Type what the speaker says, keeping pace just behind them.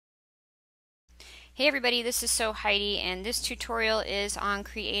Hey everybody, this is Heidi, and this tutorial is on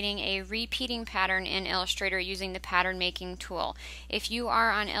creating a repeating pattern in Illustrator using the pattern making tool. If you are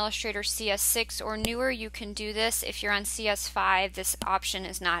on Illustrator CS6 or newer, you can do this. If you're on CS5, this option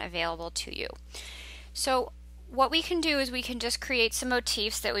is not available to you. So what we can do is we can just create some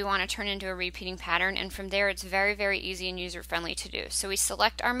motifs that we want to turn into a repeating pattern, and from there it's very easy and user friendly to do. So we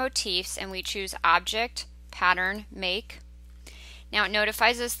select our motifs and we choose Object, Pattern, Make. Now it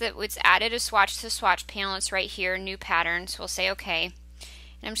notifies us that it's added a swatch to the swatch panel. It's right here, New Pattern, so we'll say OK. And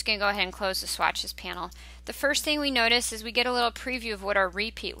I'm just going to go ahead and close the swatches panel. The first thing we notice is we get a little preview of what our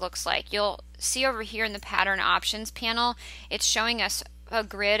repeat looks like. You'll see over here in the Pattern Options panel, it's showing us a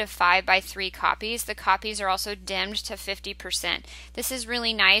grid of 5x3 copies. The copies are also dimmed to 50%. This is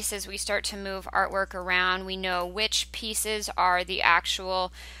really nice as we start to move artwork around. We know which pieces are the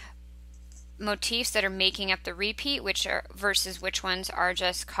actual motifs that are making up the repeat, versus which ones are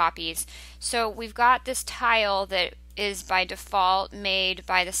just copies. So we've got this tile that is by default made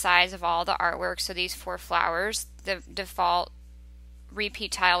by the size of all the artwork. So these 4 flowers, the default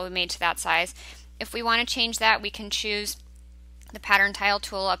repeat tile we made to that size. If we want to change that, we can choose the pattern tile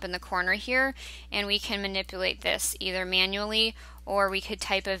tool up in the corner here, and we can manipulate this either manually, or we could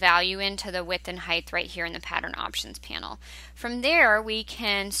type a value into the width and height right here in the pattern options panel. From there we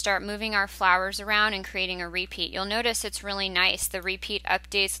can start moving our flowers around and creating a repeat. You'll notice it's really nice. The repeat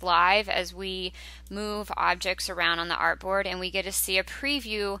updates live as we move objects around on the artboard, and we get to see a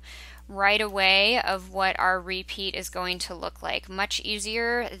preview right away of what our repeat is going to look like. Much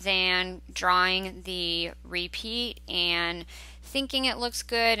easier than drawing the repeat and thinking it looks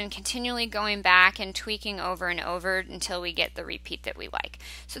good and continually going back and tweaking over and over until we get the repeat that we like.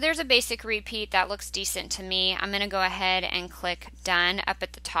 So there's a basic repeat that looks decent to me. I'm going to go ahead and click Done up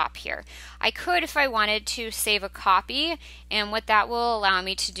at the top here. I could, if I wanted to, save a copy, and what that will allow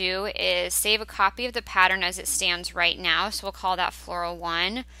me to do is save a copy of the pattern as it stands right now. So we'll call that Floral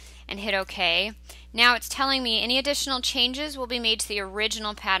 1 and hit OK. Now it's telling me any additional changes will be made to the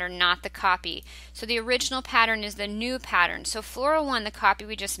original pattern, not the copy. So the original pattern is the new pattern. So Floral 1, the copy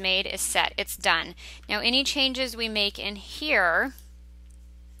we just made, is set. It's done. Now any changes we make in here,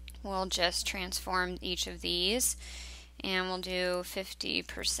 we'll just transform each of these, and we'll do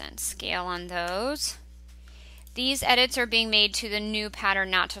 50% scale on those. These edits are being made to the new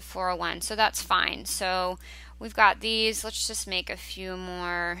pattern, not to Floral 1, so that's fine. So we've got these. Let's just make a few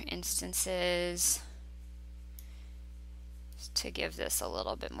more instances to give this a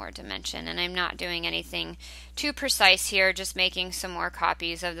little bit more dimension. And I'm not doing anything too precise here, just making some more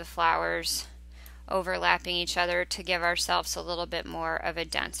copies of the flowers overlapping each other to give ourselves a little bit more of a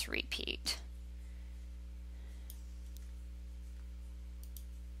dense repeat.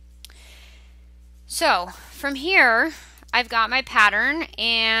 So from here, I've got my pattern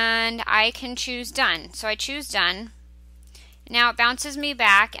and I can choose Done. So I choose Done. Now it bounces me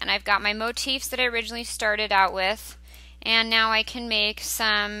back, and I've got my motifs that I originally started out with, and now I can make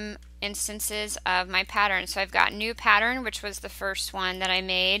some instances of my pattern. So I've got New Pattern, which was the first one that I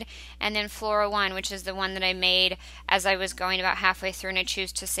made, and then Floral 1, which is the one that I made as I was going about halfway through, and I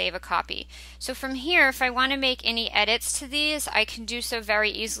choose to save a copy. So from here, if I want to make any edits to these, I can do so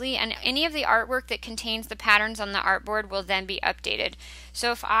very easily, and any of the artwork that contains the patterns on the artboard will then be updated.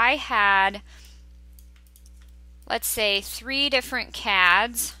 So if I had, let's say, 3 different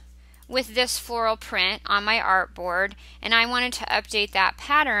CADs with this floral print on my artboard, and I wanted to update that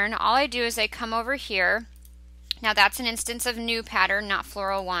pattern, all I do is I come over here. Now that's an instance of New Pattern, not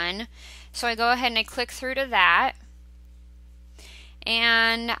Floral 1. So I go ahead and I click through to that,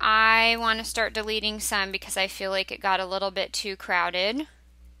 and I want to start deleting some because I feel like it got a little bit too crowded.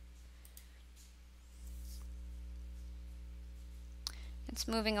 It's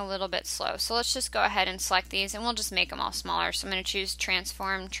moving a little bit slow. So let's just go ahead and select these, and we'll just make them all smaller. So I'm going to choose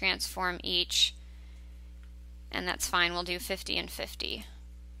Transform, Transform Each, and that's fine. We'll do 50 and 50.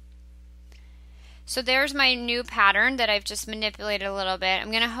 So there's my new pattern that I've just manipulated a little bit.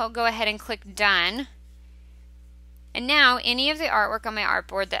 I'm going to go ahead and click Done. And now any of the artwork on my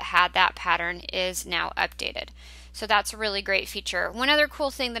artboard that had that pattern is now updated. So that's a really great feature. One other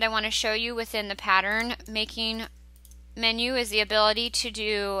cool thing that I want to show you within the pattern making menu is the ability to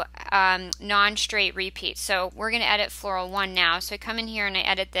do non-straight repeats. So we're going to edit Floral 1 now. So I come in here and I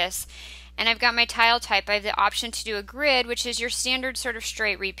edit this, and I've got my tile type. I have the option to do a grid, which is your standard sort of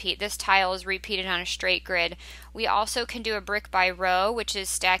straight repeat. This tile is repeated on a straight grid. We also can do a brick by row, which is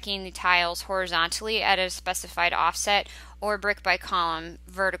stacking the tiles horizontally at a specified offset, or brick by column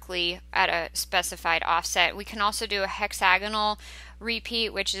vertically at a specified offset. We can also do a hexagonal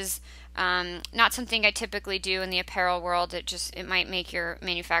repeat, which is Not something I typically do in the apparel world. It might make your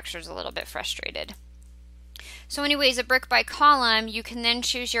manufacturers a little bit frustrated. So anyways, a brick by column, you can then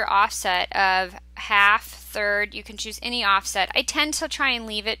choose your offset of half, third. You can choose any offset. I tend to try and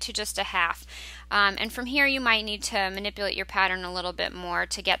leave it to just a half. And from here you might need to manipulate your pattern a little bit more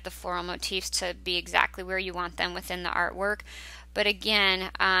to get the floral motifs to be exactly where you want them within the artwork. But again,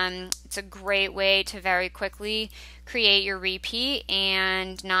 it's a great way to very quickly create your repeat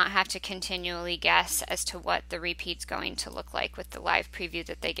and not have to continually guess as to what the repeat's going to look like with the live preview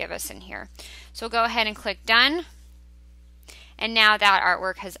that they give us in here. So go ahead and click done. And now that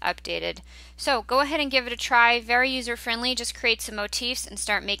artwork has updated. So go ahead and give it a try. Very user friendly. Just create some motifs and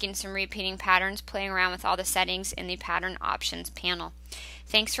start making some repeating patterns, playing around with all the settings in the pattern options panel.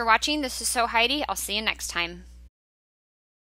 Thanks for watching. This is Heidi. I'll see you next time.